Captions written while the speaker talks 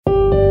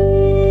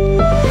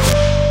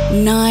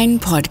9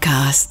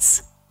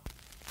 Podcasts.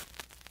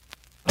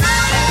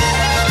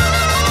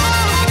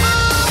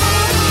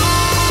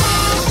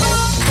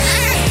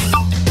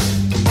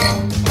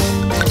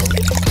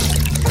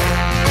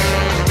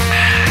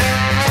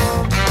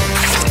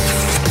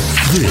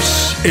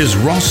 This is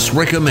Ross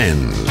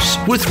Recommends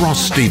with Ross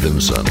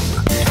Stevenson.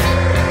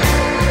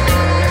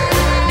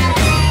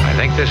 I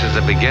think this is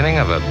the beginning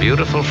of a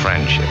beautiful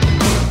friendship.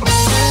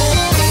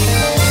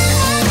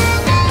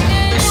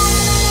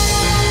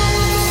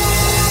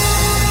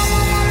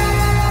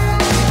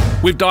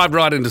 We've dived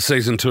right into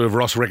Season 2 of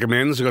Ross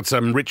Recommends. We've got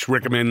some rich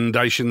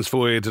recommendations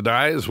for you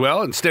today as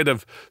well. Instead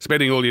of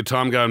spending all your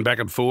time going back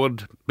and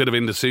forward, bit of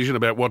indecision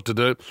about what to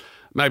do,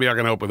 maybe I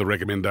can help with a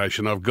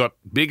recommendation. I've got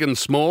big and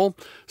small.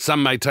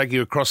 Some may take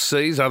you across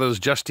seas, others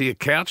just to your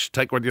couch.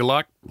 Take what you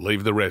like,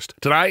 leave the rest.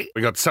 Today,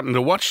 we've got something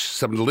to watch,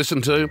 something to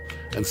listen to,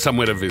 and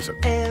somewhere to visit.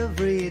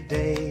 Every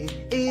day,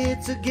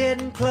 it's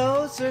getting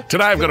closer.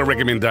 Today, I've got a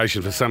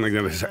recommendation for something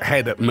that has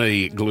had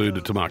me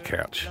glued to my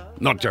couch.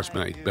 Not just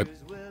me, but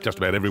just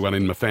about everyone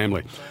in my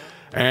family.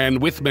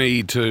 And with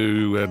me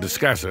to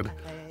discuss it,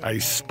 a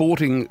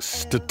sporting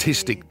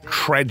statistic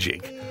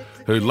tragic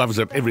who loves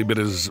it every bit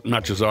as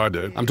much as I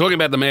do. I'm talking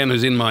about the man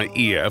who's in my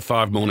ear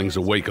 5 mornings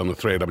a week on the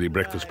 3AW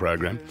Breakfast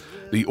program,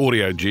 the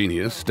audio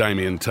genius,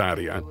 Damien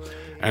Tardio.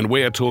 And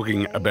we are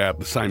talking about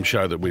the same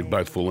show that we've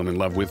both fallen in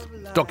love with,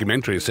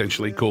 documentary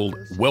essentially, called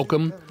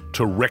Welcome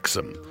to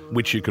Wrexham,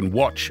 which you can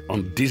watch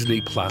on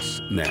Disney Plus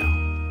now.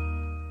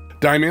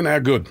 Damien, how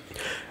good?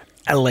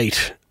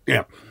 Elite.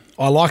 Yeah.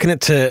 I liken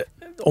it to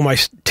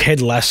almost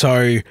Ted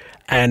Lasso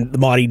and the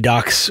Mighty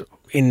Ducks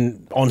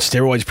on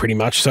steroids pretty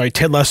much. So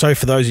Ted Lasso,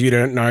 for those of you who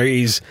don't know,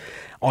 is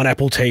on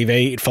Apple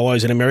TV. It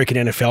follows an American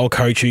NFL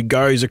coach who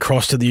goes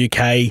across to the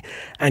UK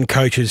and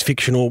coaches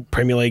fictional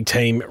Premier League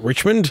team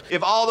Richmond.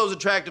 If all those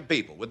attractive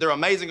people with their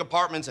amazing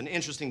apartments and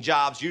interesting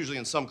jobs, usually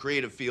in some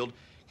creative field,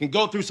 can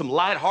go through some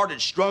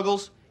lighthearted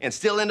struggles and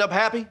still end up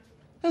happy,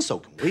 then so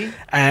can we.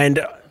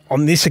 And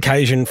on this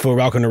occasion for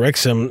Welcome to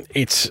Wrexham,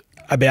 it's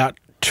about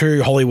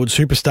two Hollywood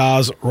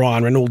superstars,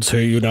 Ryan Reynolds, who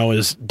you know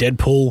as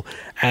Deadpool,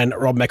 and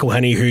Rob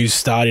McElhenney, who's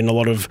starred in a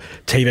lot of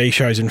TV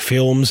shows and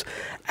films.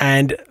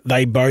 And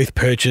they both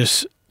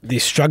purchase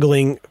this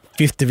struggling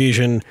 5th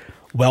Division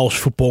Welsh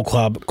football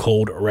club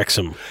called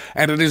Wrexham.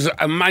 And it is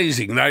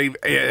amazing. They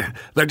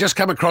just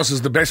come across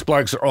as the best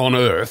blokes on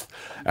earth.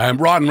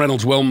 Ryan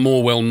Reynolds,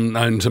 more well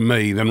known to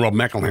me than Rob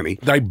McElhenney.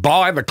 They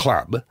buy the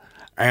club,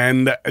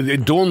 and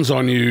it dawns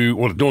on you,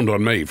 well, it dawned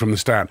on me from the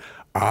start,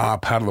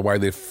 part of the way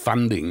they're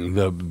funding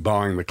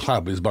buying the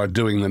club is by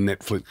doing the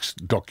Netflix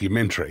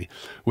documentary,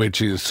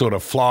 which is sort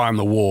of fly on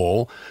the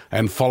wall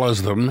and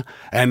follows them.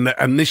 And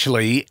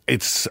initially,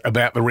 it's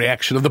about the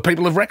reaction of the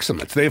people of Wrexham.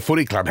 It's their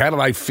footy club. How do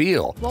they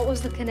feel? What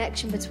was the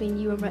connection between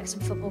you and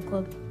Wrexham Football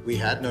Club? We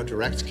had no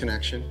direct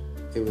connection.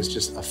 It was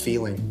just a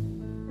feeling.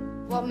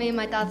 What me and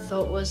my dad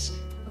thought was,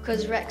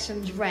 because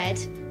Wrexham's red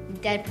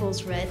and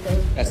Deadpool's red.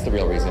 That's the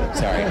real reason.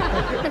 Sorry.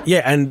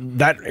 Yeah, and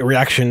that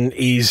reaction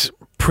is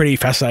pretty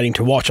fascinating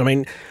to watch. I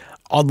mean,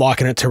 I'd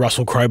liken it to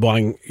Russell Crowe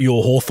buying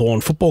your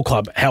Hawthorn Football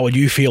Club. How would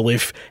you feel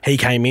if he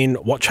came in?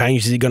 What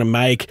changes is he going to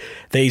make?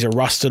 These are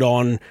rusted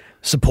on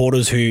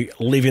supporters who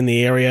live in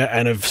the area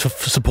and have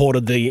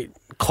supported the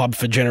club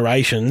for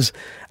generations.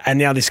 And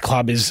now this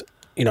club is,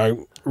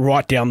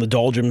 right down the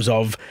doldrums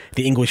of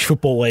the English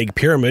Football League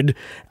pyramid.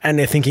 And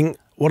they're thinking,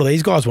 what do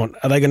these guys want?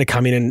 Are they going to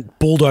come in and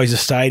bulldoze a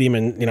stadium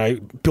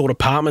and, build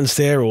apartments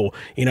there or,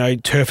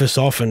 turf us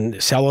off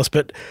and sell us?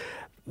 But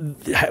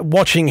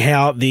watching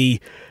how the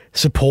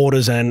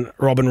supporters and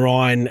Rob and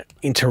Ryan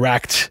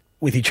interact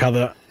with each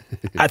other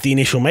at the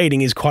initial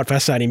meeting is quite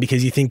fascinating,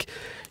 because you think,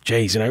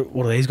 geez,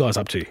 what are these guys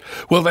up to?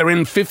 Well, they're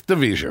in 5th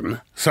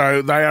Division,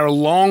 so they are a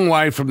long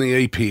way from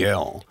the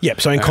EPL.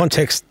 Yep, so in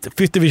context, the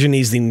 5th Division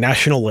is the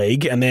National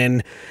League, and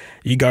then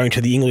you go into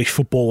the English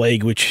Football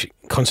League, which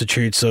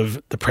constitutes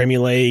of the Premier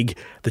League,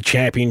 the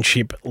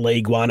Championship,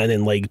 League One, and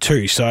then League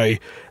Two. So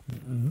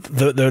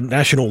the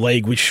National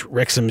League, which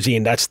Wrexham's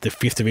in, that's the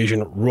 5th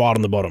Division right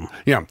on the bottom.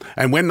 Yeah,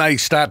 and when they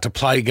start to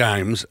play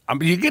games,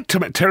 you get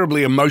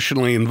terribly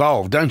emotionally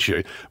involved, don't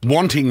you?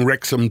 Wanting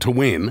Wrexham to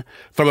win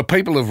for the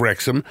people of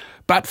Wrexham,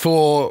 but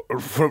for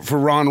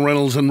Ryan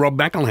Reynolds and Rob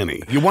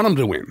McElhenney. You want them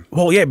to win.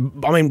 Well, yeah,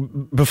 I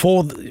mean,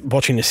 before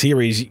watching the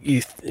series,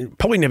 you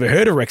probably never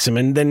heard of Wrexham,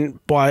 and then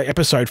by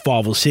episode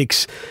 5 or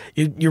 6,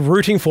 you're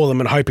rooting for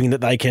them and hoping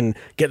that they can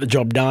get the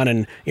job done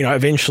and,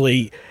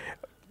 eventually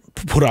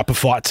put up a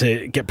fight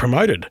to get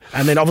promoted.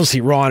 And then obviously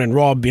Ryan and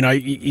Rob,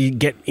 you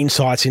get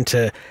insights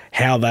into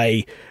how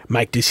they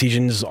make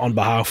decisions on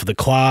behalf of the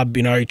club,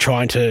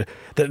 trying to...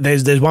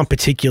 There's one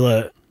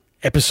particular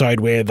episode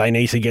where they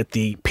need to get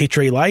the pitch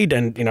relaid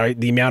and,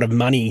 the amount of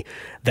money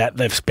that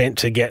they've spent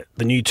to get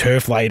the new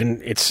turf laid,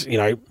 and it's,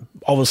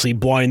 obviously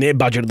blowing their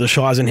budget of the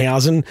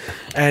Scheissenhausen.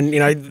 And,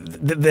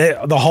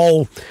 the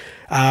whole...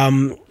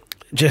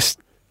 just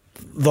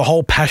the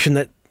whole passion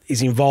that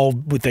is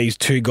involved with these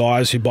two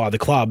guys who buy the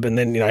club, and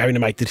then having to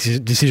make the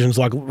decisions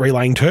like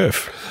relaying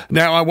turf.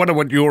 Now, I wonder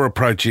what your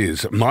approach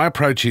is. My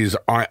approach is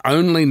I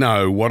only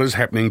know what is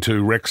happening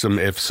to Wrexham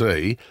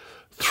FC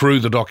through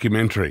the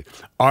documentary.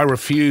 I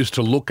refuse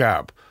to look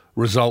up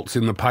results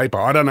in the paper.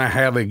 I don't know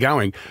how they're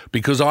going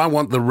because I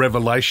want the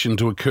revelation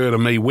to occur to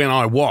me when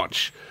I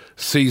watch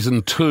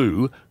season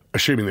 2,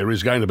 assuming there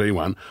is going to be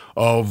one,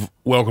 of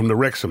Welcome to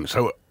Wrexham.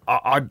 So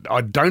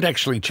I don't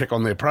actually check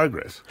on their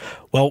progress.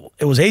 Well,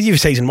 it was easy for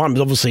season 1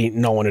 because obviously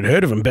no one had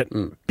heard of them, but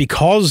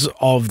because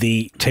of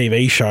the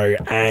TV show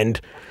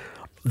and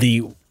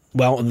the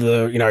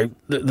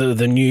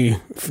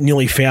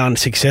newly found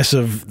success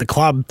of the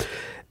club,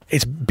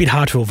 it's a bit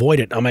hard to avoid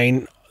it. I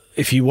mean,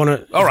 if you want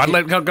to... All right,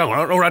 go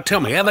on. All right, tell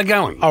me, how they're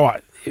going? All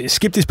right,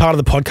 skip this part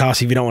of the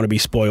podcast if you don't want to be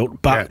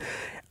spoiled, but... Yeah.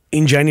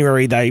 In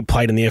January, they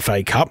played in the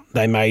FA Cup.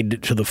 They made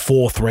it to the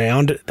 4th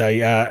round. They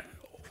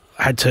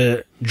had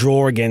to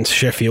draw against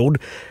Sheffield,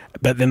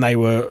 but then they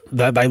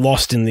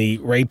lost in the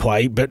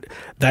replay. But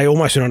they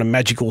almost went on a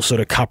magical sort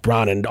of cup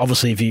run. And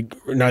obviously, if you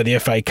know the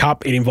FA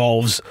Cup, it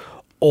involves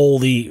all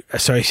the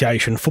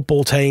association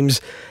football teams.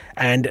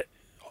 And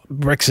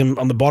Wrexham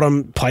on the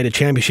bottom played a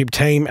championship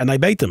team, and they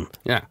beat them.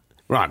 Yeah,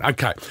 right.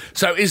 Okay.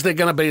 So, is there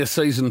going to be a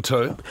season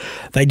 2?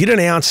 They did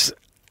announce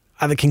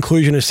at the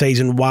conclusion of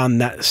season 1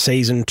 that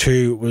season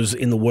 2 was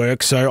in the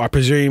works. So I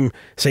presume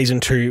season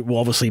 2 will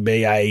obviously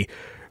be a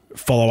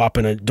follow-up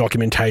and a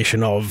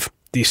documentation of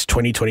this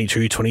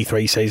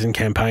 2022-23 season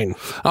campaign.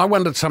 I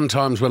wondered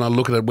sometimes when I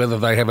look at it whether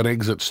they have an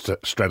exit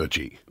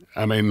strategy.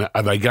 I mean,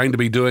 are they going to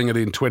be doing it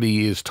in 20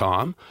 years'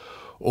 time?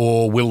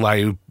 Or will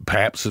they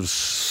perhaps have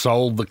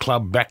sold the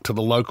club back to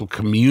the local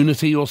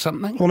community or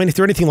something? Well, I mean, if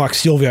they're anything like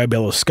Silvio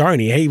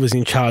Berlusconi, he was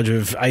in charge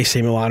of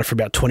AC Milan for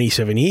about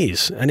 27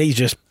 years, and he's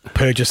just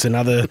purchased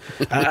another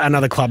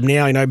club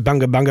now,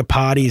 bunga bunga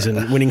parties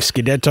and winning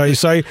Scudetto.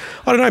 So, I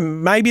don't know,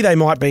 maybe they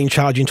might be in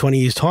charge in 20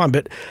 years' time,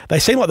 but they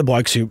seem like the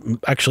blokes who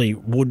actually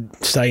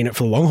would stay in it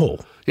for the long haul.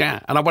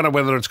 Yeah, and I wonder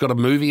whether it's got a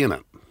movie in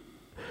it.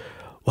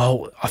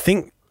 Well, I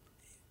think...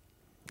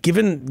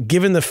 Given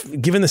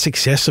the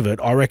success of it,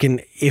 I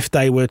reckon if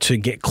they were to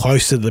get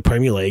close to the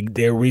Premier League,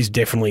 there is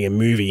definitely a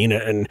movie in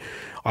it, and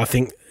I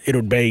think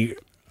it'll be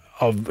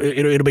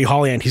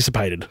highly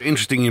anticipated.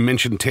 Interesting, you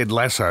mentioned Ted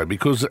Lasso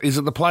because is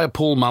it the player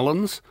Paul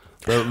Mullins,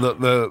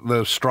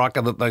 the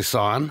striker that they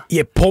sign?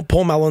 Yeah,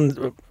 Paul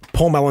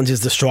Mullins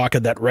is the striker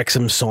that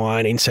Wrexham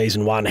signed in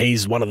season 1.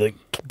 He's one of the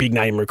big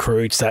name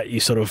recruits that you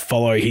sort of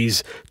follow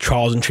his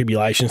trials and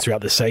tribulations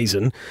throughout the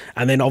season.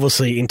 And then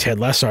obviously in Ted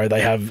Lasso,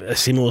 they have a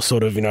similar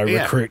sort of,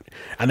 recruit.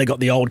 And they got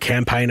the old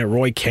campaigner,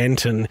 Roy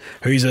Kent, and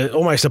who's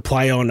almost a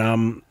play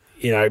on,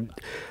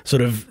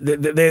 sort of,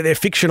 they're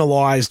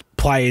fictionalised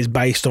players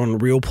based on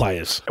real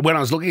players. When I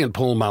was looking at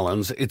Paul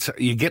Mullins,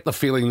 you get the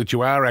feeling that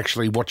you are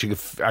actually watching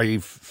a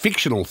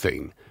fictional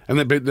thing. And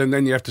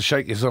then you have to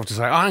shake yourself to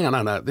say, oh, hang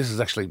on, no, this is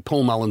actually,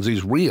 Paul Mullins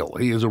is real.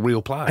 He is a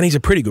real player. And he's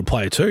a pretty good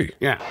player too.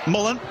 Yeah.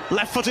 Mullen,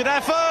 left-footed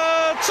effort!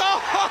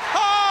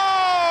 Oh!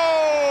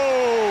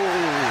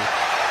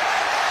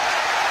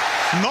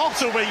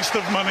 Not a waste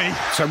of money.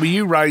 So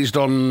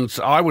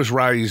I was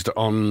raised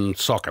on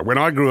soccer. When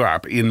I grew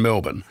up in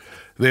Melbourne,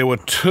 there were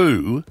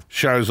 2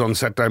 shows on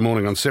Saturday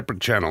morning on separate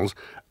channels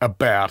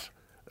about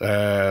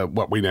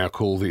what we now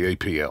call the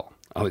EPL.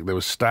 I think there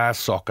was Star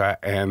Soccer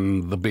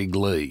and the Big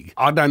League.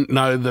 I don't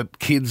know that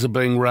kids are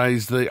being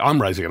raised. I'm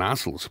raising an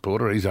Arsenal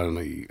supporter. He's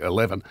only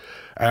 11.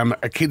 Are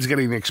kids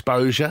getting the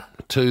exposure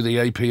to the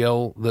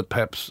EPL that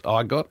perhaps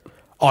I got?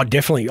 Oh,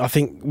 definitely. I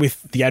think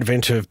with the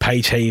advent of pay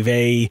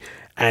TV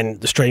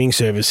and the streaming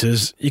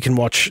services, you can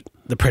watch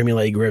the Premier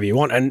League wherever you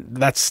want. And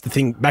that's the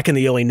thing. Back in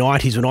the early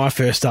 90s when I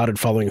first started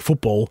following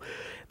football,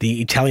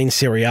 the Italian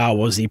Serie A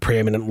was the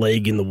preeminent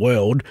league in the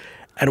world,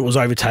 and it was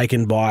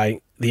overtaken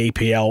by the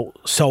EPL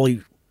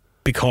solely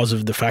because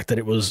of the fact that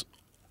it was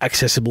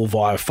accessible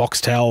via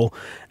Foxtel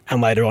and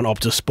later on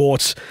Optus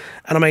Sports.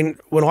 And I mean,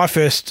 when I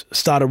first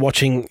started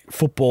watching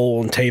football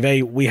on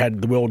TV, we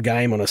had the World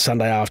Game on a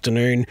Sunday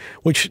afternoon,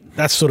 which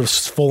that's sort of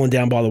fallen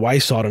down by the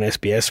wayside on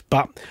SBS.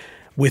 But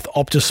with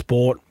Optus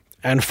Sport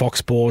and Fox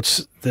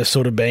Sports, there's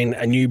sort of been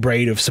a new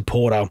breed of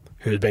supporter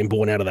who has been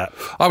born out of that.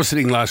 I was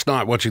sitting last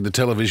night watching the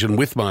television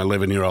with my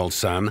 11-year-old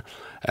son,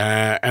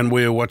 and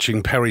we were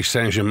watching Paris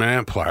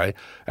Saint-Germain play,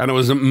 and it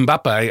was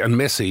Mbappe and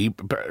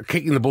Messi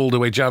kicking the ball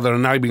to each other,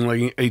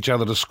 enabling each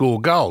other to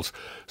score goals.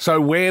 So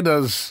where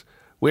does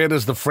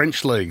the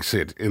French league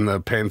sit in the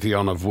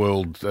pantheon of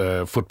world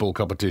football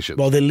competition?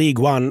 Well, the Ligue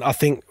 1, I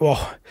think,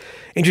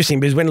 interesting,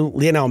 because when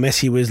Lionel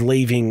Messi was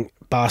leaving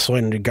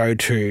Barcelona to go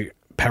to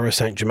Paris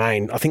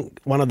Saint-Germain, I think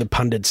one of the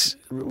pundits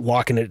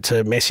likened it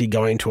to Messi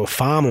going to a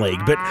farm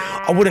league, but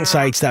I wouldn't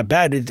say it's that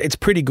bad. It's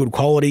pretty good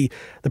quality.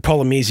 The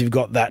problem is you've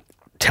got that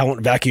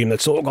talent vacuum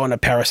that's all gone to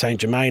Paris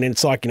Saint-Germain, and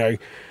it's like,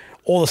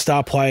 all the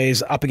star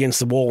players up against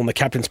the wall and the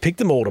captains picked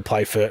them all to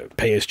play for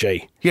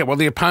PSG. Yeah, well,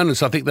 the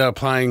opponents, I think they were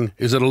playing,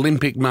 is it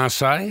Olympique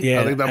Marseille?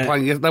 Yeah. I think they were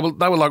playing, they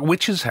were like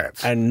witches'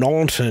 hats. And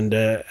Nantes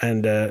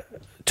and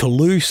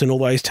Toulouse and all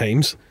those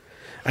teams.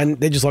 And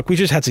they're just like, we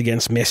just had to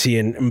against Messi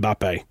and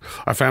Mbappe.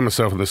 I found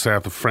myself in the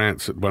south of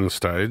France at one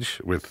stage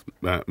with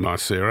my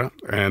Sarah,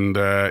 and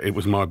it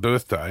was my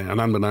birthday,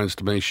 and unbeknownst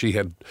to me, she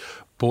had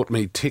bought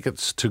me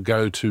tickets to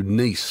go to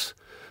Nice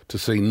to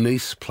see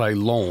Nice play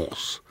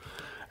Lens.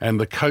 And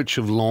the coach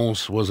of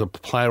Lens was a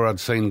player I'd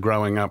seen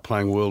growing up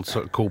playing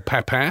called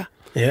Papin,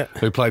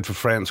 who played for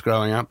France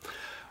growing up.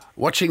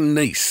 Watching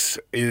Nice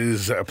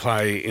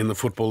play in the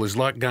football is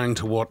like going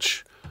to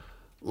watch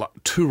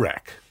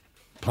Turak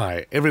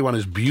play. Everyone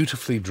is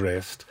beautifully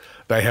dressed.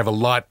 They have a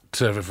light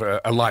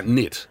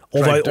knit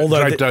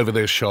draped over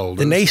their shoulders.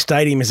 The Nice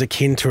Stadium is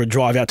akin to a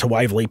drive out to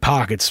Waverley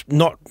Park. It's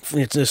not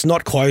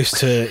close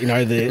to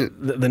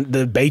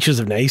the beaches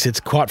of Nice. It's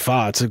quite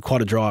far. It's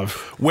quite a drive.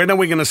 When are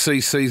we going to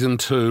see season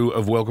 2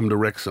 of Welcome to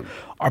Wrexham?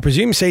 I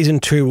presume season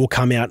 2 will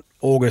come out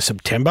August,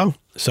 September.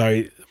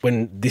 So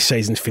when this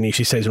season's finished,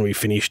 this season will be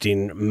finished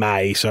in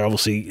May. So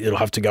obviously it'll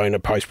have to go into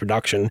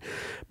post-production.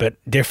 But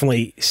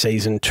definitely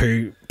season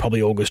 2, probably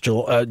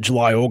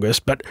July,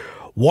 August. But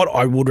what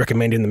I would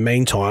recommend in the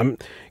meantime,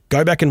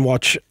 go back and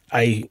watch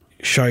a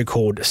show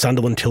called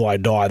Sunderland Till I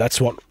Die.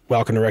 That's what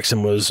Welcome to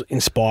Wrexham was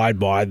inspired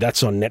by.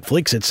 That's on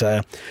Netflix. It's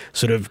a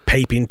sort of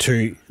peep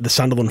into the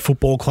Sunderland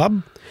Football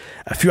Club.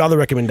 A few other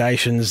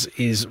recommendations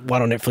is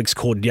one on Netflix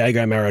called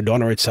Diego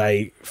Maradona. It's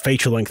a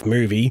feature-length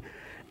movie,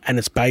 and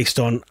it's based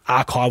on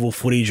archival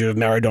footage of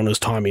Maradona's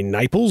time in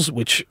Naples,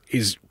 which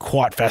is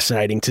quite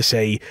fascinating to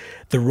see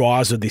the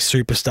rise of this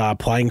superstar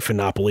playing for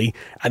Napoli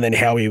and then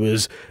how he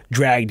was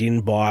dragged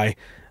in by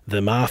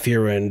the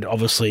mafia and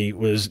obviously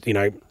was,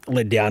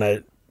 led down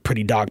a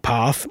pretty dark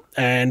path.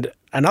 And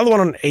another one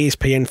on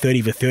ESPN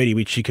 30 for 30,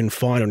 which you can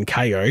find on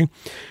KO,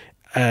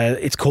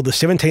 it's called The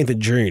 17th of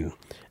June,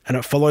 and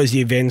it follows the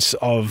events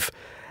of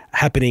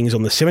happenings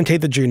on the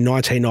 17th of June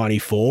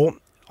 1994.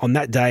 On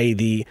that day,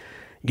 the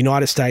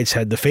United States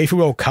had the FIFA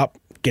World Cup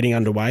getting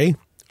underway.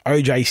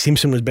 O.J.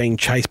 Simpson was being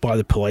chased by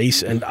the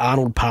police, and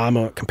Arnold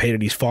Palmer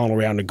competed his final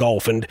round of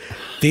golf. And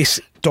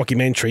this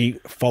documentary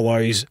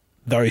follows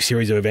those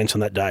series of events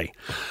on that day.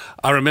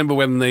 I remember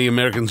when the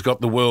Americans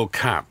got the World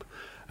Cup,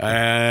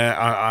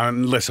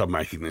 unless I'm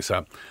making this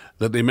up,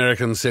 that the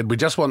Americans said, we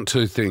just want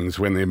two things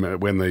when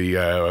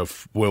the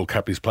World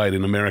Cup is played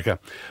in America.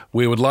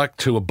 We would like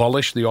to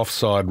abolish the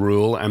offside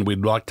rule, and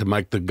we'd like to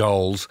make the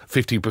goals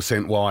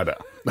 50% wider,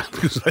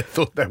 because they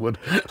thought that would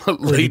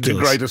lead to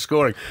greater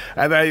scoring.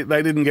 And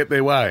they didn't get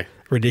their way.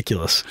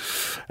 Ridiculous.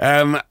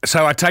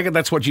 So I take it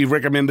that's what you've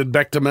recommended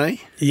back to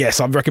me? Yes,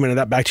 I've recommended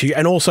that back to you.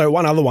 And also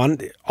one other one,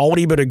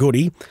 oldie but a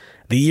goodie,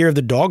 The Year of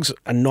the Dogs,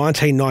 a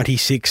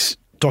 1996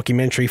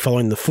 documentary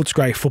following the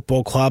Footscray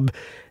Football Club.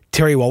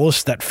 Terry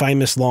Wallace, that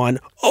famous line,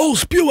 "Oh,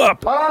 spew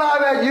up!" I don't know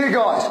about you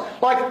guys.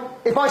 Like,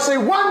 if I see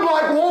one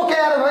bloke walk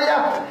out of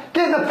here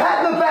getting a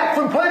pat in the back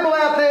from people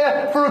out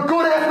there for a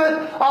good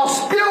effort, I'll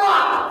spew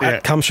up!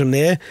 That comes from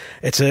there.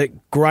 It's a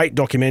great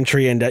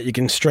documentary, and you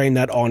can stream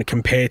that on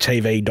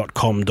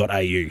comparetv.com.au.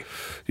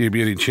 You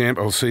beauty champ.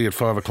 I'll see you at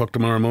 5 o'clock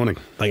tomorrow morning.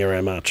 Thank you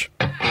very much.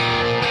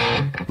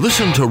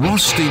 Listen to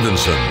Ross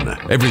Stevenson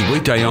every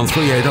weekday on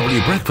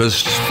 3AW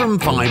Breakfasts from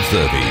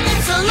 5:30.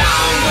 It's a long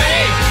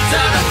way to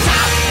the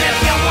top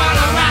if you want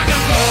to rock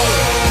and roll.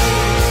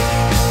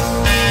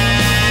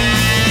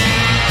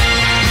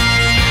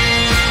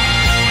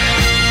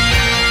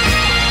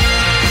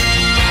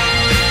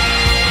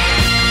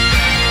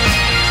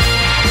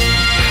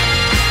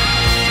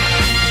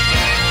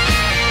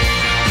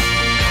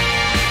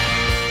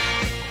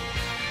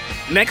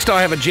 Next,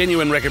 I have a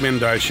genuine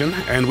recommendation,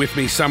 and with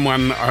me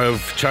someone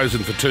I've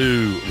chosen for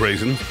two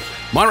reasons.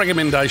 My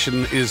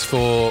recommendation is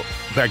for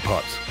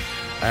bagpipes.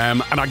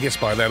 And I guess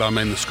by that I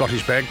mean the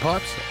Scottish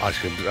bagpipes. I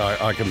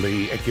can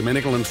be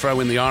ecumenical and throw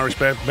in the Irish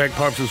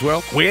bagpipes as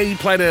well. We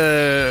played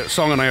a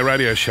song on our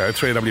radio show,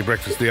 3AW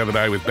Breakfast, the other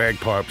day with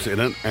bagpipes in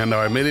it, and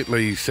I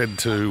immediately said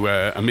to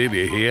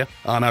Amelia here,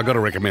 and I've got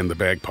to recommend the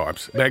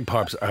bagpipes.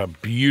 Bagpipes are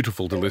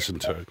beautiful to listen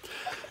to.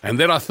 And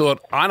then I thought,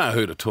 I know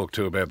who to talk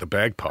to about the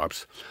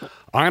bagpipes.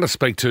 I'm going to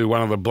speak to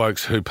one of the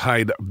blokes who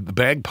played the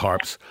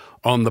bagpipes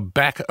on the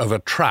back of a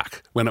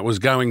truck when it was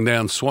going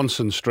down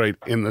Swanson Street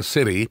in the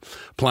city,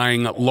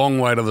 playing Long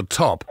Way to the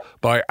Top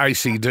by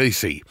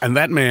AC/DC. And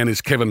that man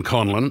is Kevin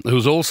Conlon,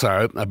 who's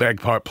also a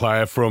bagpipe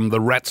player from the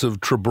Rats of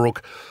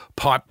Trebrook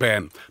pipe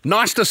band.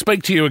 Nice to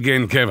speak to you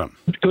again, Kevin.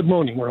 Good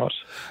morning, Ross.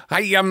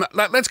 Hey,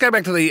 let's go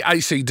back to the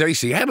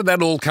AC/DC. How did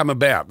that all come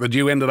about, that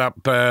you ended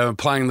up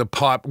playing the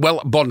pipe?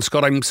 Well, Bon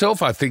Scott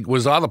himself, I think,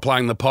 was either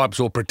playing the pipes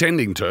or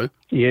pretending to.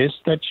 Yes,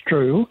 that's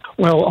true.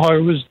 Well, I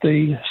was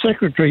the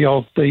secretary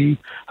of the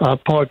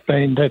pipe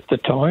band at the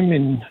time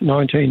in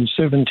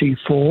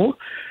 1974,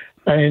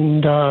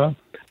 and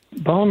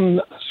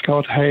Bon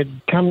Scott had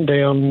come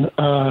down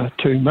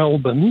to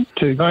Melbourne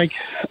to make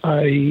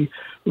a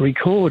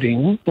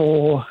recording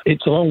for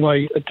It's a Long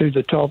Way to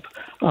the Top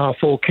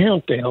for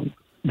Countdown.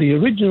 The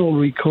original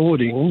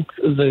recording,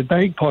 the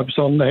bagpipes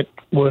on that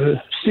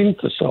were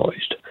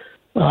synthesised.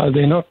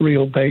 They're not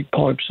real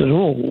bagpipes at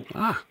all.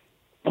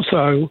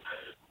 So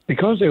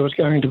because there was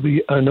going to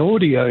be an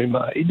audio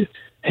made,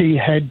 he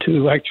had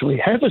to actually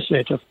have a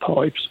set of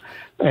pipes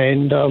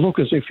and look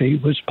as if he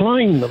was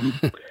playing them.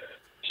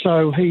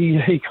 So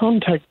he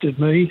contacted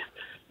me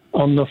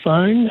on the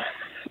phone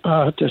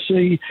to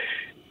see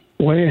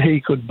where he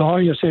could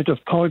buy a set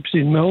of pipes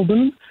in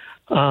Melbourne,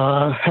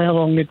 how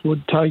long it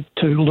would take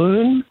to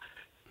learn.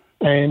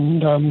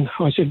 And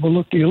I said, well,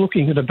 look, you're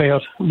looking at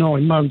about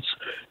 9 months.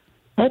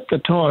 At the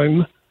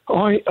time,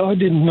 I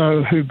didn't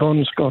know who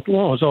Bon Scott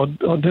was.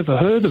 I'd never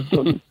heard of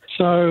them.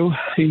 So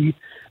he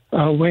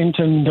went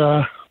and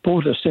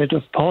bought a set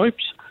of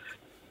pipes,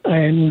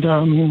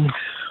 and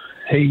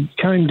he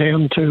came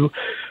down to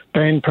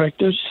band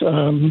practice.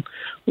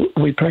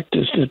 We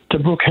practiced at the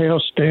Brook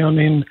House down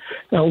in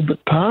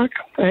Albert Park,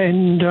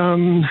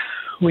 and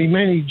we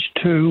managed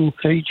to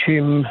teach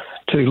him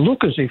to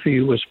look as if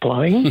he was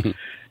playing,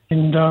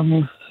 and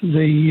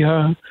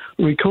the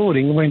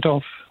recording went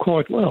off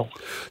quite well.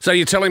 So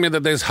you're telling me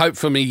that there's hope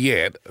for me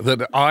yet,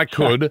 that I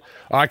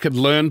could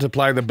learn to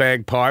play the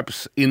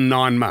bagpipes in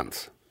 9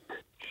 months?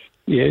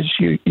 Yes,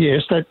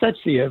 that's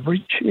the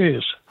average,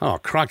 yes. Oh,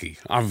 crikey.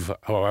 I've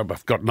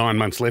got 9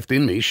 months left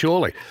in me,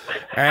 surely.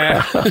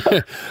 I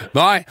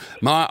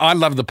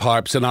love the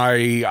pipes, and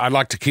I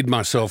like to kid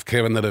myself,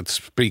 Kevin, that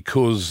it's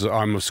because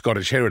I'm of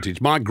Scottish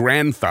heritage. My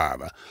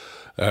grandfather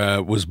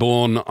was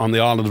born on the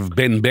island of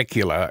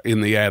Benbecula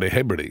in the Outer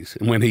Hebrides,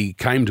 and when he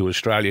came to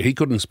Australia, he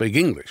couldn't speak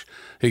English.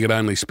 He could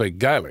only speak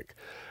Gaelic.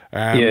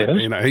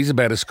 You know, he's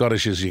about as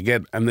Scottish as you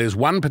get, and there's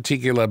one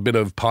particular bit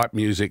of pipe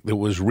music that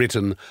was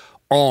written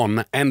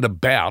on and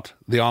about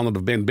the island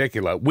of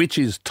Benbecula, which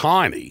is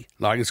tiny.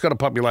 Like, it's got a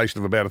population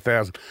of about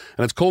 1,000,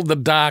 and it's called the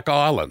Dark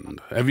Island.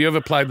 Have you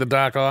ever played the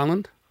Dark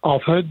Island?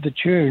 I've heard the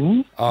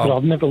tune, but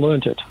I've never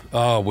learnt it.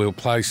 Oh, we'll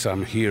play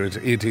some here.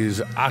 It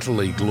is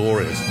utterly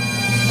glorious.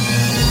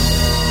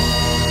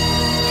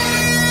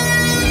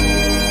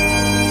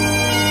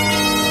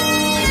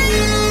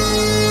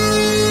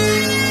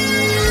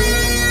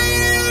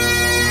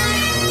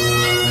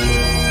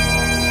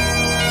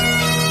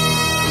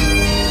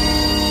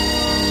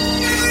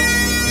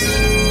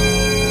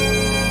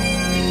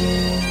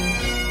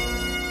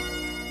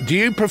 Do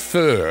you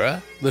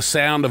prefer the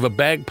sound of a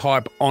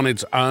bagpipe on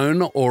its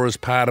own or as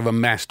part of a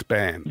massed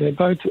band? They're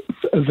both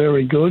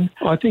very good.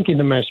 I think in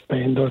a massed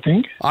band,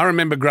 I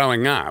remember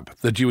growing up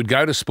that you would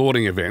go to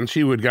sporting events,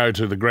 you would go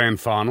to the grand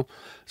final,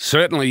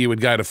 certainly you would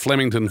go to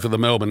Flemington for the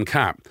Melbourne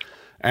Cup,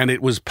 and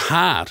it was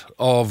part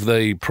of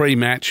the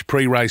pre-match,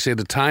 pre-race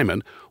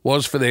entertainment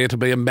was for there to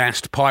be a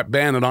massed pipe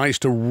band. And I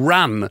used to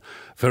run,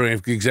 for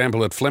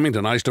example, at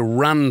Flemington, I used to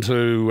run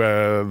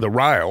to the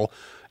rail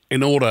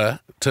in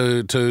order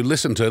to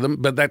listen to them,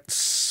 but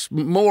that's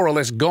more or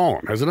less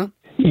gone, hasn't it?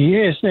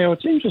 Yes. Now,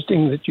 it's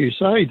interesting that you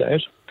say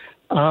that.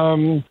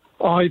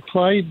 I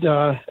played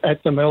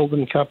at the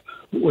Melbourne Cup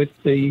with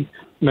the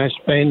mass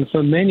band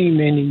for many,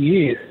 many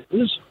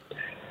years,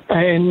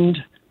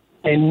 and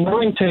in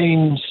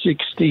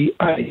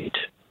 1968,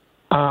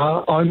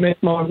 I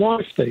met my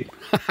wife there,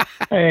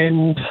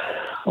 and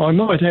I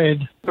might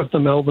add that the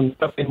Melbourne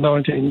Cup in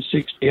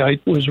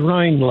 1968 was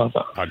Rain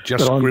Lover. I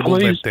just scribbled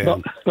that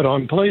down. But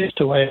I'm pleased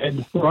to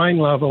add, Rain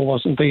Lover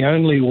wasn't the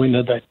only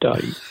winner that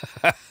day.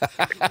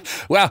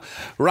 Well,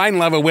 Rain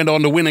Lover went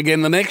on to win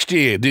again the next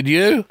year, did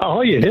you?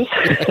 Oh, yes.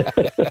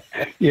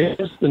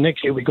 Yes, the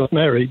next year we got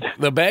married.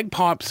 The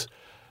bagpipes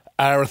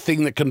are a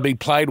thing that can be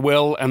played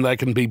well and they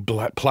can be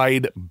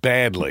played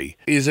badly.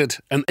 Is it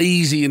an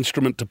easy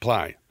instrument to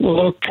play?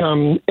 Well, look,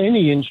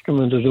 any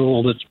instrument at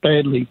all that's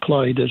badly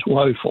played is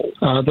woeful.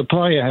 The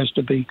player has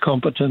to be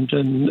competent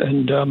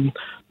and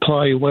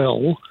play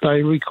well.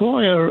 They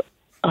require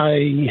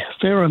a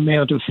fair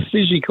amount of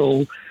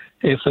physical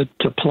effort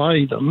to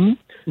play them,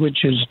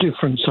 which is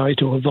different, say,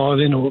 to a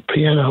violin or a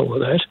piano or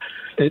that.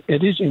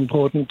 It is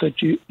important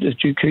that you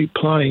keep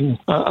playing.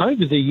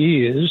 Over the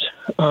years,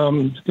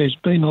 there's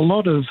been a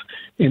lot of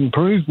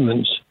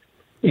improvements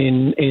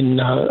in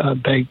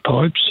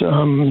bagpipes.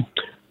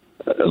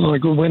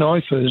 Like when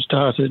I first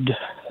started,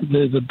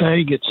 the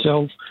bag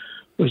itself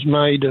was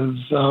made of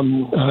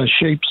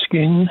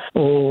sheepskin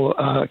or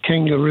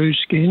kangaroo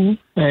skin,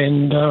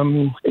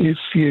 and if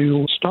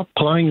you stopped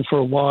playing for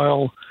a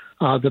while,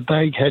 the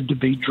bag had to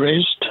be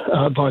dressed.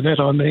 By that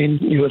I mean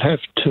you would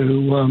have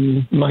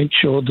to make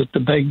sure that the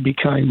bag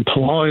became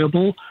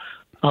pliable.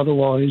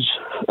 Otherwise,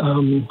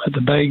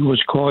 the bag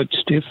was quite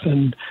stiff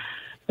and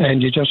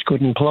you just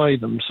couldn't play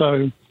them.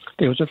 So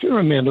there was a fair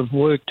amount of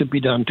work to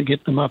be done to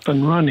get them up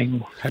and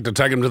running. Had to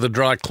take them to the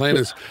dry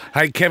cleaners.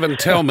 Hey, Kevin,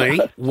 tell me,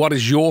 what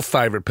is your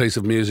favourite piece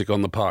of music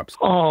on the pipes?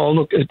 Oh,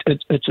 look,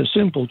 it's a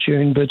simple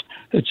tune, but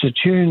it's a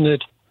tune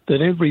that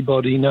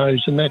everybody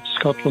knows, and that's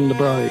Scotland the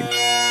Brave.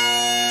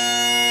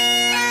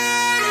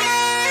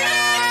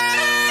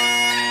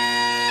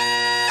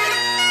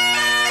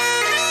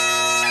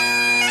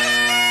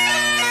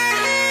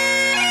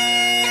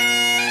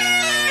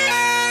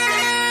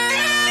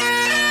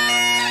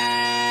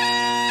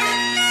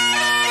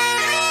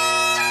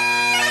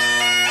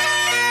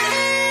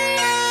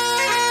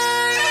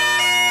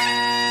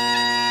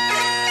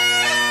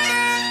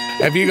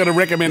 Have you got a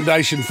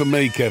recommendation for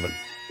me, Kevin?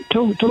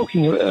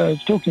 talking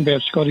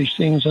about Scottish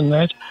things and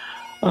that,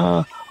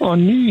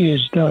 on New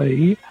Year's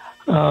Day,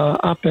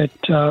 up at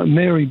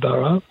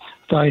Maryborough,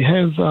 they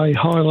have a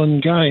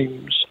Highland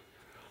Games,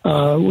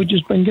 which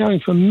has been going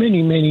for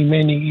many, many,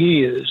 many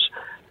years.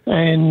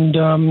 And,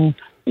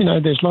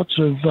 there's lots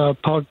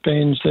of pod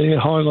bands there,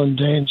 Highland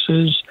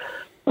dancers.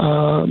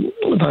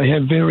 They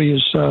have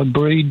various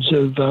breeds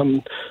of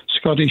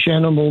Scottish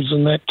animals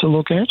and that to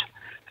look at.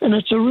 And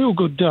it's a real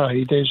good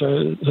day. There's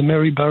the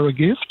Maryborough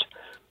Gift.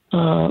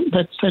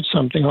 That's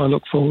something I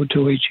look forward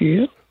to each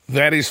year.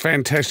 That is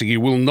fantastic.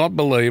 You will not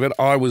believe it.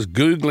 I was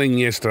Googling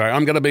yesterday.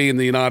 I'm going to be in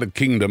the United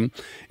Kingdom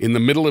in the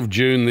middle of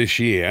June this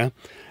year,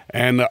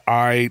 and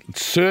I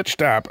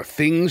searched up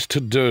things to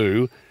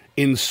do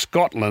in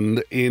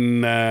Scotland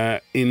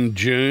in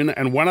June,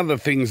 and one of the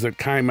things that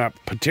came up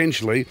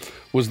potentially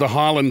was the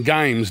Highland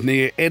Games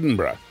near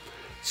Edinburgh.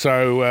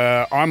 So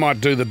I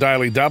might do the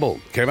daily double,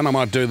 Kevin. I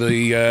might do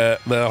the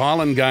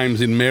Highland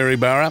Games in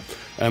Maryborough,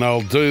 and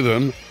I'll do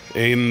them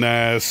in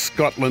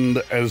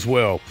Scotland as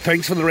well.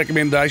 Thanks for the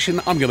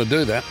recommendation. I'm going to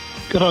do that.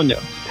 Good on you.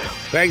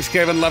 Thanks,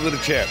 Kevin. Lovely to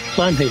chat.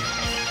 Same here.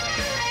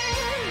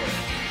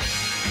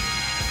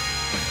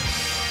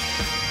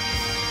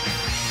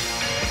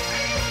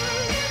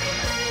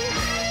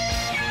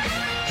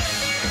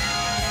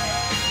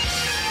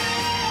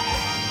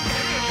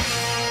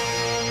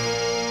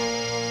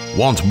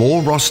 Want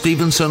more Ross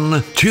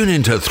Stevenson? Tune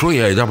into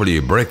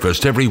 3AW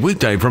Breakfast every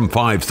weekday from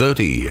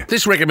 5:30.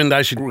 This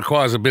recommendation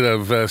requires a bit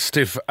of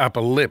stiff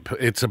upper lip.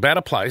 It's about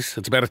a place,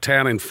 it's about a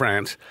town in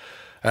France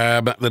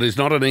that is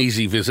not an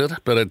easy visit,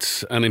 but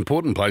it's an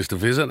important place to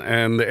visit,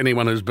 and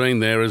anyone who's been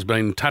there has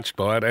been touched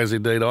by it, as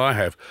indeed I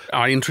have.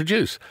 I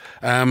introduce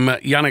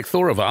Yannick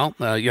Thoreval.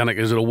 Yannick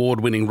is an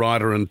award-winning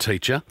writer and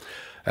teacher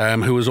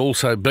who has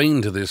also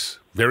been to this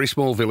very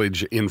small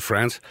village in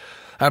France.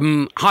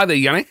 Hi there,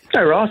 Yannick. Hey,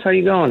 Ross. How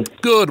you going?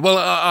 Good. Well,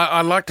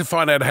 I'd like to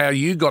find out how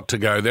you got to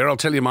go there. I'll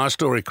tell you my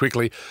story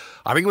quickly.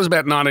 I think it was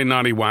about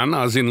 1991.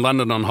 I was in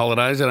London on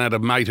holidays and I had a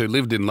mate who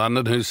lived in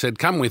London who said,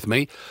 come with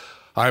me.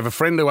 I have a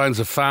friend who owns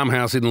a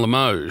farmhouse in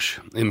Limoges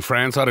in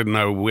France. I didn't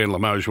know where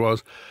Limoges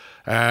was.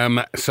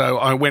 So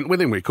I went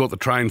with him. We caught the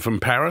train from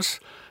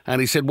Paris.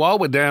 And he said, while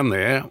we're down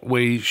there,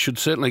 we should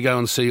certainly go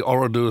and see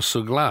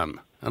Oradour-sur-Glane.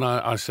 And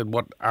I said,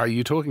 what are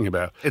you talking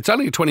about? It's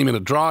only a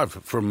 20-minute drive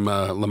from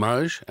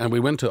Limoges, and we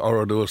went to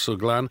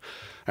Oradour-sur-Glane,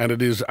 and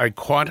it is a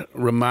quite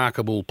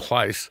remarkable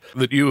place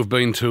that you have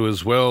been to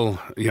as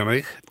well,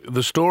 Yannick.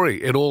 The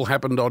story, it all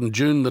happened on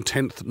June the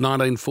 10th,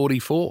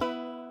 1944.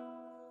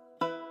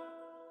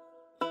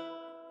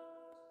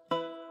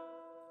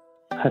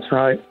 That's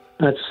right.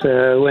 That's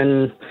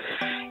when,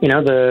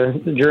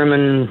 the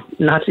German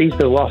Nazis,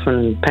 the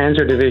Waffen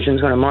Panzer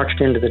divisions, kind of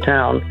marched into the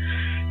town.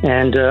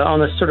 And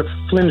on this sort of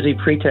flimsy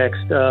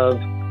pretext of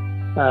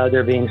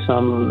there being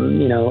some,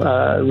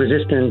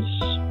 resistance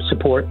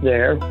support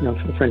there,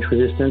 for the French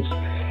resistance,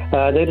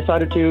 they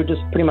decided to just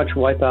pretty much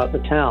wipe out the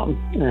town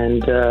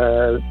and,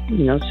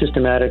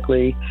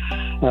 systematically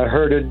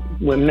herded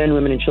men,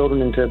 women, and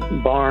children into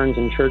barns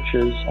and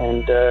churches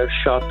and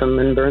shot them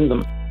and burned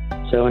them.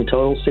 So in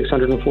total,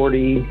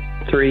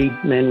 643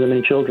 men, women,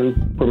 and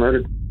children were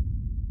murdered.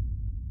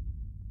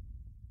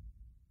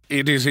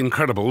 It is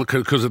incredible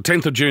because the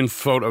 10th of June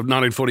of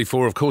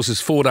 1944, of course,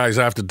 is 4 days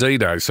after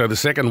D-Day. So the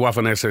 2nd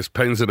Waffen-SS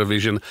Panzer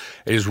Division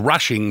is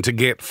rushing to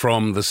get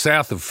from the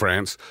south of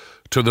France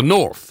to the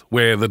north,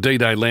 where the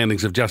D-Day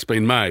landings have just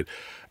been made.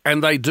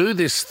 And they do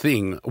this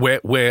thing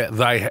where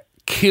they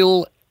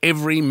kill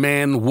every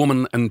man,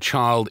 woman and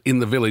child in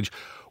the village,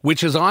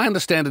 which, as I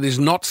understand it, is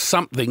not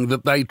something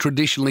that they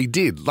traditionally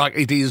did. Like,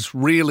 it is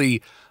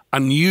really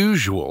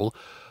unusual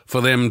for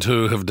them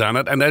to have done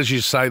it. And as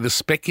you say, the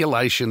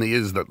speculation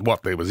is that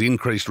there was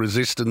increased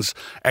resistance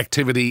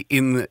activity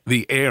in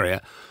the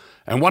area.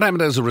 And what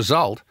happened as a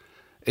result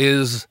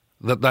is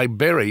that they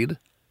buried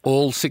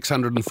all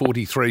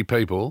 643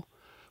 people,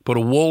 put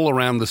a wall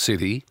around the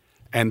city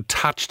and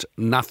touched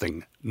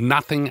nothing.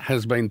 Nothing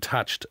has been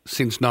touched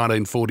since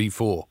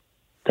 1944.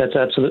 That's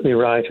absolutely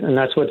right. And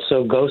that's what's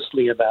so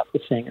ghostly about the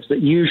thing, is that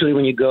usually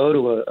when you go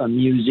to a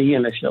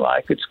museum, if you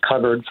like, it's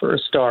covered for a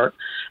start.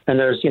 And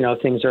there's,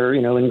 things are,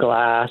 in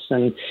glass,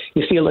 and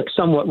you feel like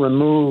somewhat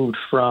removed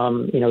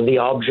from, the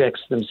objects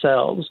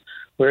themselves.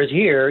 Whereas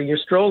here, you're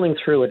strolling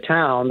through a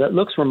town that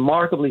looks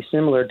remarkably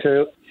similar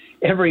to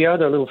every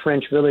other little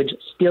French village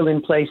still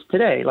in place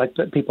today, like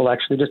that people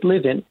actually just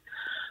live in.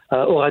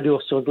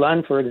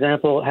 Oradour-sur-Glane, for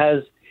example,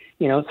 has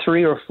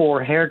 3 or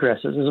 4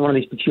 hairdressers. This is one of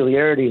these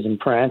peculiarities in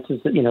France,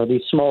 is that,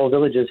 these small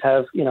villages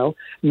have,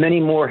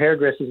 many more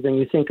hairdressers than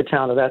you think a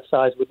town of that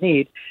size would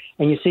need.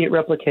 And you see it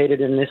replicated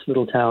in this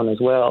little town as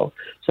well.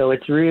 So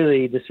it's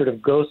really this sort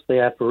of ghostly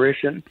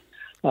apparition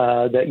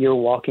that you're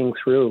walking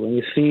through, and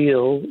you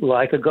feel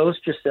like a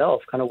ghost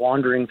yourself kind of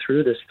wandering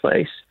through this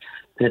place.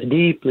 And it's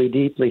deeply,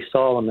 deeply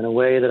solemn in a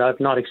way that I've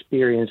not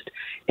experienced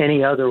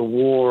any other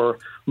war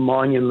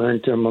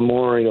monument or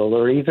memorial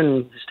or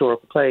even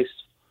historical place.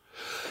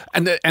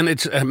 And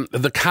it's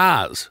the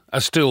cars are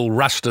still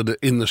rusted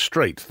in the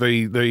street.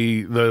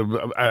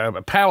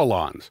 The power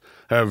lines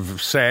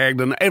have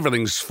sagged and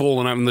everything's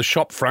fallen out. And the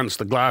shop fronts,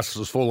 the glass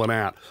has fallen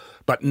out.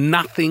 But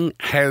nothing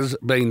has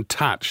been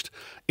touched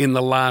in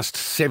the last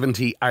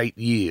 78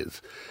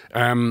 years.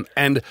 I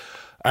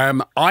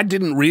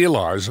didn't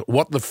realise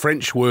what the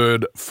French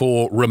word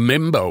for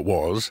remember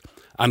was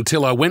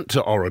until I went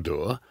to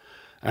Oradour.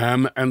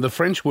 And the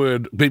French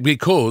word,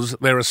 because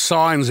there are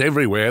signs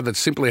everywhere that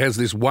simply has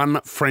this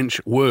one French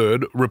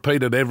word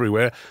repeated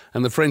everywhere,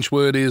 and the French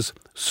word is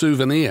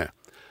souvenir,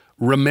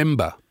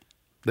 remember.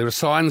 There are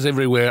signs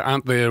everywhere,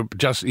 aren't there,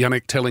 just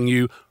Yannick, telling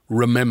you,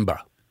 remember?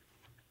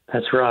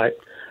 That's right.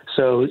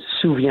 So,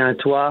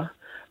 souviens-toi,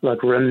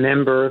 like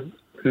remember,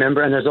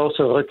 and there's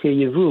also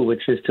recueillez-vous,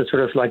 which is to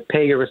sort of like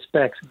pay your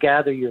respects,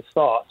 gather your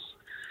thoughts,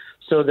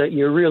 so that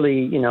you're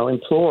really,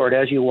 implored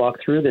as you walk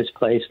through this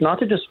place, not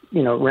to just,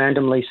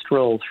 randomly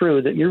stroll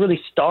through, that you're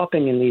really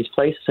stopping in these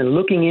places and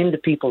looking into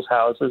people's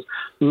houses,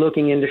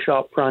 looking into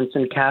shop fronts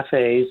and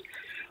cafes,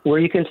 where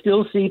you can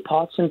still see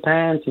pots and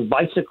pans and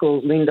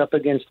bicycles leaned up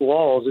against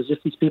walls as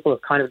if these people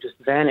have kind of just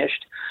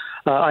vanished.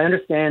 I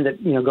understand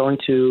that, going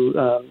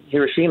to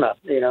Hiroshima,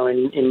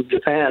 in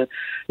Japan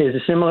is a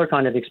similar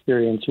kind of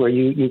experience where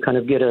you kind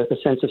of get a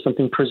sense of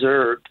something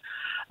preserved.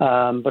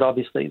 But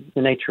obviously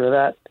the nature of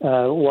that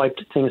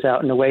wiped things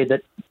out in a way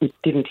that it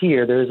didn't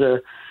here.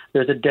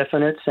 There's a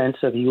definite sense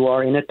of you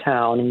are in a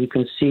town and you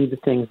can see the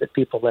things that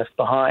people left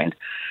behind.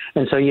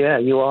 And so, yeah,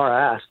 you are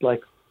asked,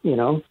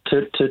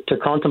 to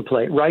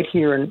contemplate right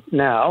here and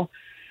now.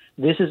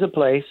 This is a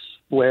place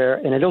where,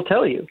 and it'll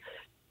tell you,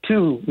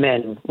 2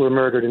 men were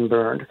murdered and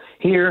burned.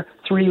 Here,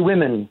 3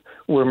 women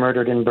were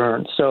murdered and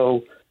burned.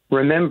 So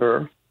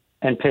remember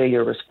and pay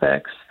your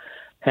respects.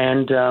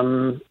 And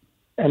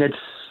it's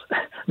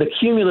the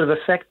cumulative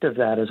effect of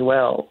that as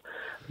well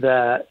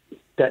that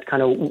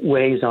kind of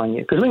weighs on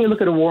you. Because when you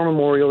look at a war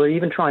memorial or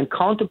even try and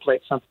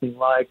contemplate something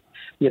like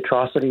the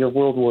atrocity of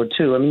World War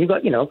II, I mean, you've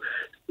got,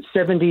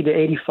 70 to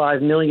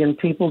 85 million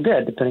people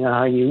dead, depending on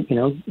how you,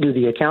 do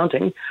the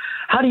accounting.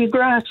 How do you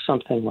grasp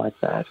something like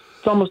that?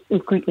 It's almost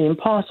completely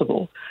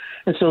impossible.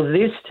 And so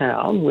this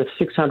town, with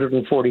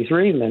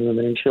 643 men,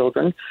 women, and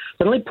children,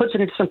 suddenly puts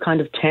it into some kind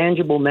of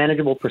tangible,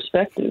 manageable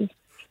perspective,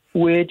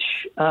 which,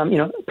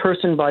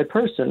 person by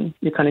person,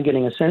 you're kind of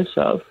getting a sense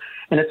of.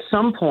 And at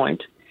some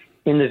point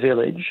in the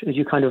village, as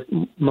you kind of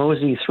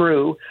mosey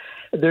through,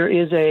 there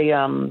is a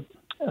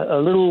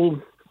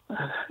little,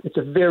 it's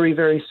a very,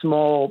 very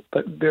small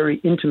but very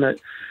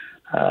intimate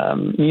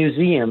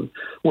museum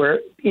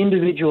where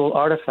individual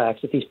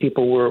artifacts that these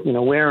people were,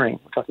 wearing,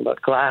 we're talking about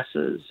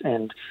glasses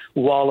and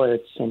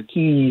wallets and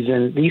keys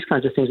and these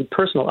kinds of things,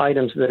 personal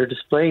items that are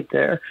displayed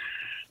there.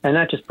 And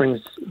that just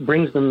brings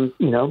them,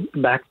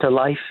 back to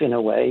life in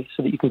a way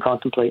so that you can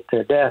contemplate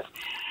their death.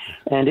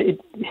 And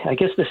I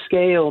guess the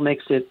scale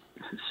makes it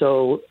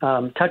so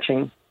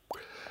touching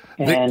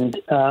and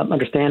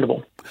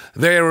understandable.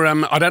 There,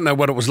 I don't know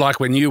what it was like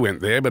when you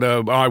went there, but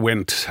I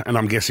went, and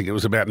I'm guessing it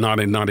was about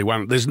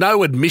 1991. There's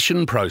no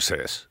admission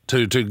process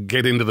to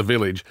get into the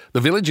village. The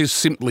village is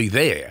simply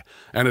there,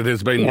 and it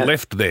has been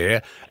left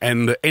there,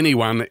 and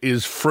anyone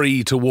is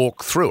free to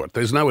walk through it.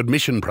 There's no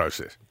admission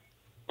process.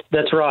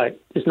 That's right.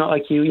 It's not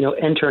like you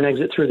enter and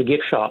exit through the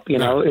gift shop.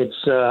 No.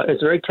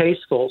 It's very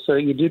tasteful. So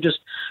you do just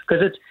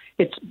because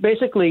it's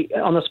basically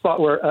on the spot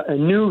where a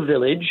new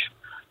village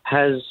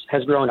has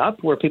grown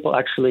up, where people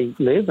actually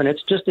live, and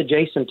it's just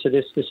adjacent to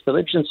this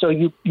village. And so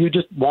you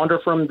just wander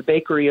from the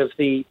bakery of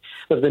the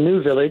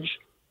new village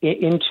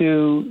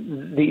into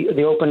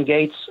the open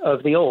gates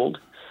of the old.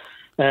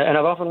 And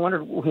I've often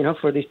wondered,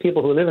 for these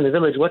people who live in the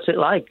village, what's it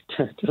like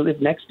to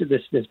live next to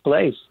this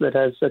place that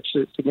has such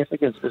a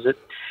significance? Does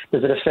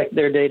it affect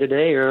their day to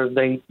day, or have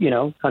they,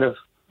 kind of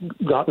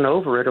gotten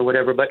over it or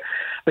whatever? But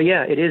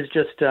yeah, it is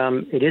just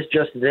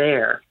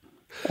there.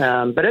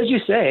 But as you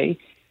say,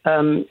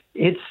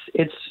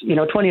 it's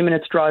 20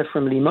 minutes drive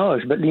from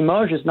Limoges, but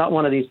Limoges is not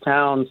one of these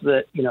towns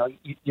that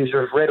you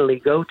sort of readily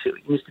go to.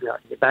 It used to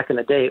be, back in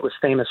the day, it was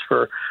famous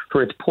for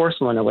its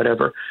porcelain or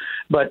whatever,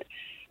 but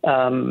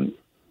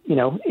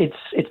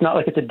it's not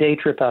like it's a day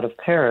trip out of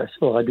Paris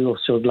or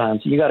Oradour-sur-Glane.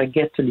 So you got to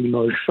get to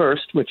Limoges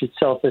first, which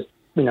itself is,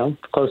 the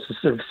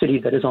closest sort of city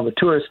that is on the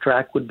tourist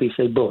track would be,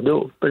 say,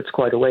 Bordeaux, but it's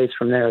quite a ways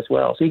from there as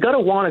well. So you got to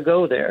want to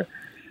go there.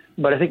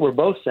 But I think we're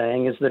both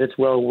saying is that it's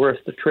well worth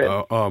the trip.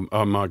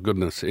 Oh, my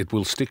goodness. It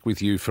will stick with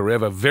you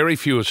forever. Very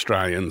few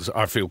Australians,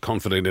 I feel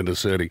confident in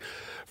asserting,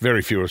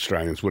 very few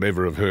Australians would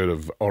ever have heard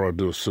of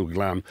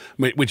Oradour-sur-Glane,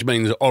 which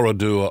means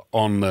Oradour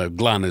on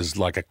Glane is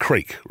like a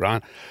creek,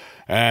 right?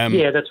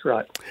 Yeah, that's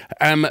right.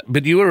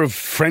 But you are of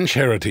French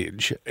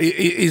heritage.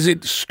 Is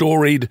it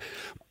storied,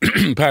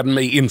 pardon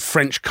me, in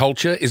French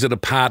culture? Is it a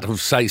part of,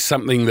 say,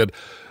 something that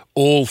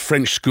all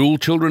French school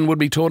children would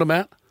be taught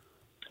about?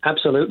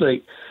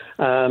 Absolutely.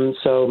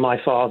 So my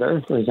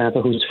father, for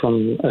example, who's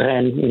from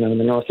Rennes, in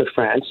the north of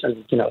France,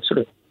 and, sort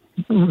of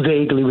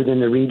vaguely within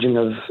the region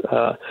of,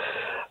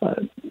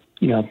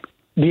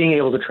 being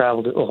able to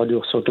travel to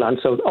Oradour-sur-Glane.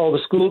 So all the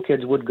school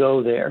kids would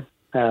go there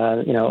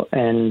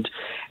and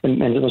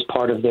it was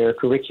part of their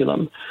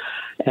curriculum.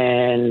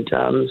 And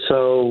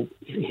so,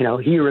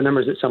 he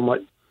remembers it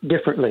somewhat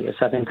differently as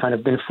having kind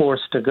of been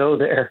forced to go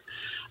there,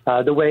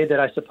 the way that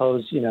I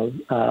suppose,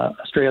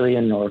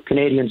 Australian or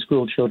Canadian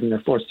school children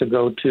are forced to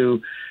go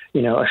to,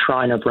 a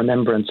shrine of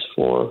remembrance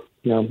for,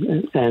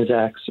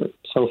 Anzacs or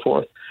so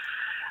forth.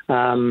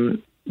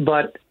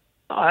 But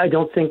I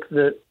don't think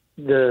that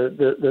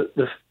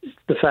the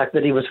fact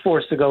that he was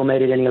forced to go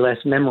made it any less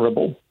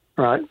memorable,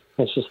 right?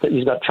 It's just that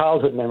he's got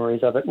childhood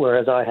memories of it,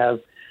 whereas I have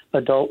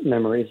adult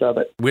memories of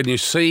it. When you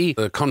see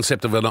the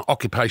concept of an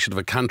occupation of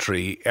a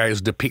country as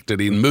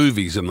depicted in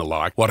movies and the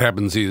like, what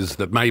happens is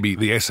that maybe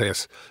the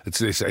SS, it's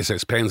this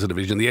SS Panzer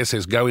Division, the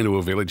SS go into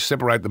a village,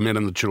 separate the men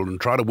and the children,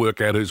 try to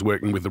work out who's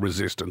working with the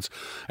resistance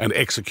and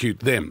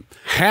execute them.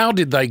 How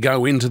did they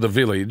go into the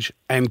village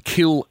and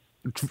kill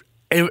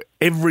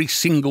every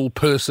single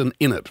person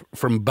in it,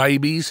 from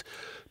babies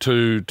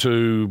to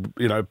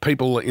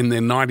people in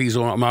their 90s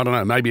or, I don't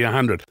know, maybe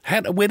 100?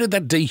 Where did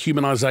that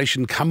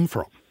dehumanisation come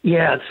from?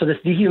 Yeah, so this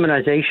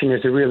dehumanization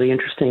is a really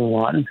interesting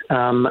one.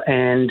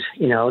 And,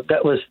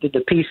 that was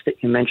the piece that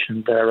you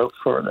mentioned that I wrote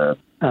for the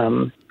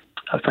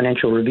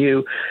Financial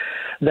Review,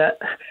 that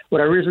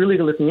what I was really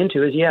looking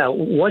into is,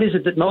 what is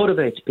it that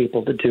motivates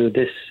people to do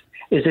this?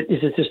 Is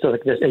it just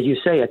like this, as you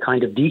say, a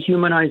kind of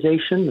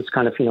dehumanization? It's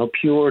kind of,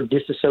 pure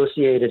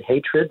disassociated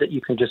hatred that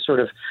you can just sort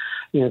of,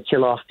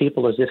 kill off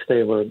people as if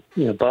they were,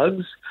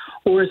 bugs?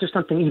 Or is there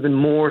something even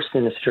more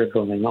sinister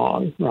going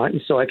on, right?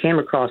 And so I came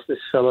across this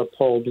fellow,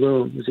 Paul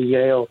Bloom, who's a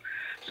Yale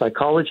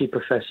psychology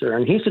professor,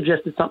 and he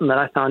suggested something that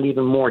I found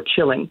even more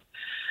chilling.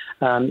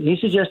 He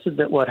suggested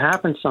that what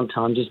happens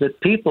sometimes is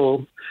that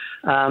people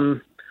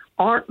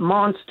aren't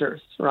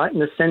monsters, right, in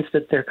the sense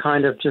that they're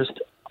kind of just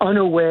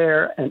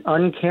unaware and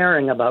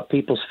uncaring about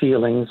people's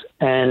feelings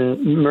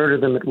and murder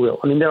them at will.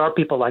 I mean, there are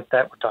people like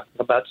that. We're talking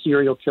about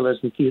serial killers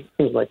and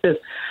things like this.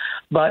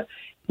 But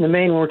in the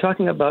main, when we're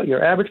talking about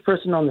your average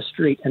person on the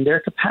street and their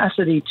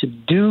capacity to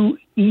do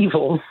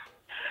evil,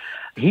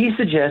 he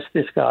suggests,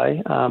 this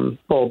guy,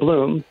 Paul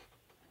Bloom,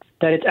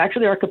 that it's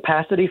actually our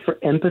capacity for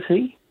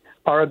empathy,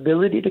 our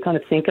ability to kind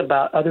of think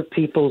about other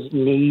people's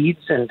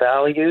needs and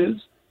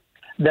values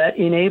that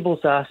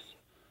enables us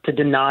to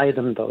deny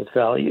them those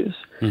values,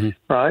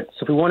 right?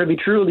 So if we want to be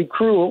truly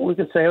cruel, we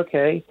can say,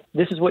 okay,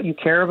 this is what you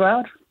care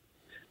about.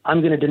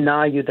 I'm going to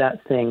deny you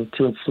that thing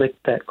to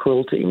inflict that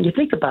cruelty. And you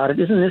think about it,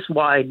 isn't this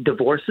why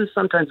divorces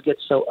sometimes get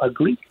so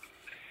ugly?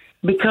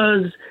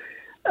 Because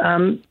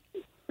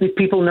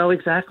people know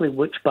exactly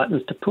which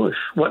buttons to push,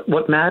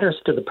 what matters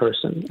to the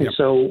person. And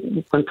so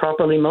when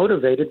properly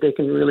motivated, they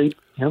can really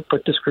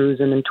put the screws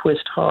in and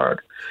twist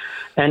hard.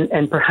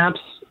 And perhaps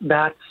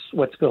that's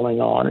what's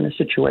going on in a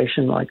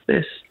situation like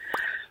this.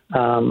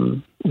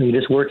 You're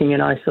just working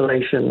in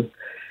isolation,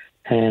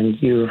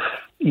 and you're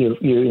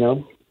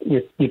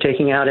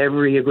taking out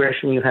every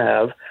aggression you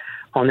have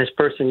on this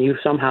person you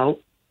somehow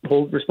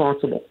hold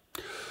responsible.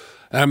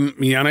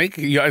 Yannick,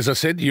 as I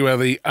said, you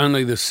are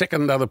only the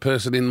second other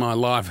person in my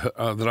life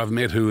that I've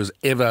met who has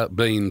ever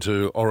been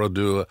to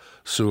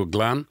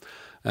Oradour-sur-Glane.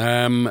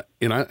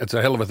 It's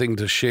a hell of a thing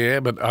to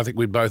share, but I think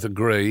we both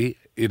agree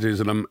it is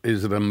an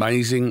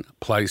amazing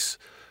place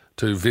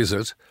to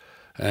visit.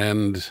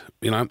 And,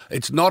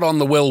 it's not on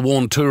the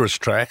well-worn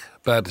tourist track,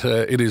 but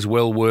it is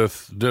well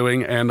worth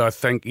doing. And I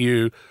thank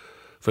you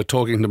for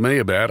talking to me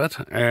about it.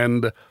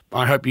 And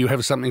I hope you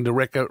have something to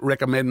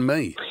recommend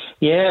me.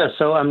 Yeah,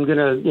 so I'm going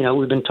to,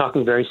 we've been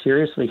talking very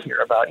seriously here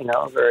about,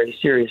 a very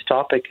serious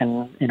topic.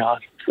 And,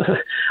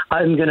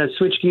 I'm going to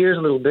switch gears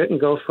a little bit and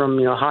go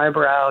from,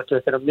 highbrow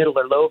to kind of middle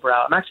or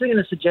lowbrow. I'm actually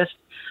going to suggest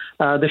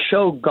the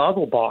show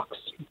Gogglebox.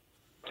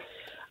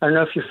 I don't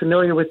know if you're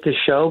familiar with this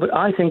show, but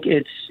I think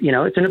it's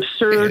an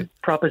absurd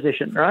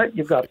proposition, right?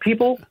 You've got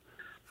people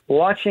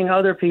watching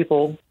other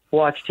people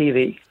watch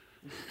TV.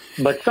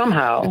 But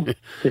somehow,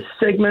 this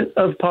segment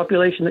of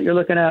population that you're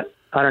looking at,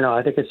 I don't know,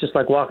 I think it's just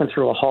like walking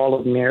through a hall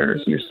of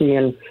mirrors. You're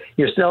seeing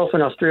yourself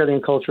and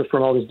Australian culture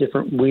from all these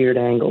different weird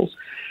angles.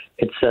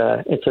 It's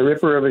a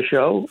ripper of a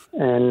show,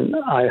 and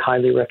I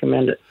highly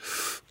recommend it.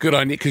 Good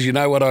on you, because you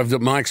know what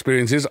my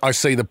experience is. I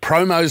see the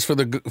promos for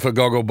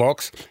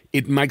Gogglebox.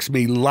 It makes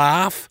me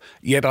laugh,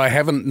 yet I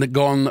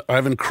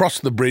haven't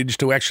crossed the bridge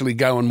to actually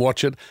go and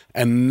watch it,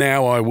 and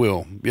now I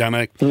will.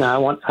 Yannick?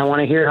 No, I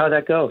want to hear how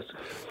that goes.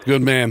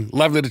 Good man.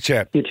 Lovely to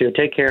chat. You too.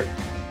 Take care.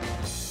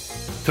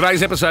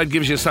 Today's episode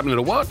gives you something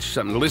to watch,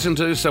 something to listen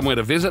to, somewhere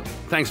to visit.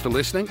 Thanks for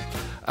listening.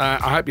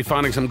 I hope you're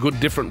finding some good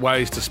different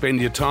ways to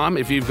spend your time.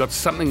 If you've got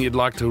something you'd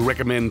like to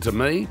recommend to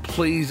me,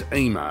 please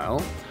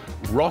email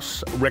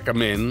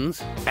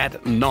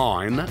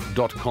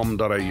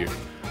rossrecommends@nine.com.au.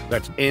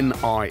 That's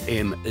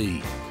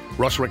NINE.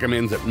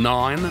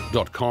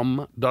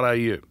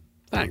 rossrecommends@nine.com.au.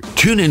 Thanks.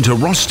 Tune in to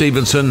Ross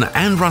Stevenson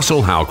and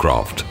Russell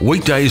Howcroft,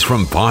 weekdays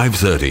from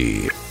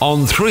 5:30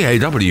 on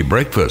 3AW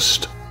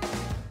Breakfast.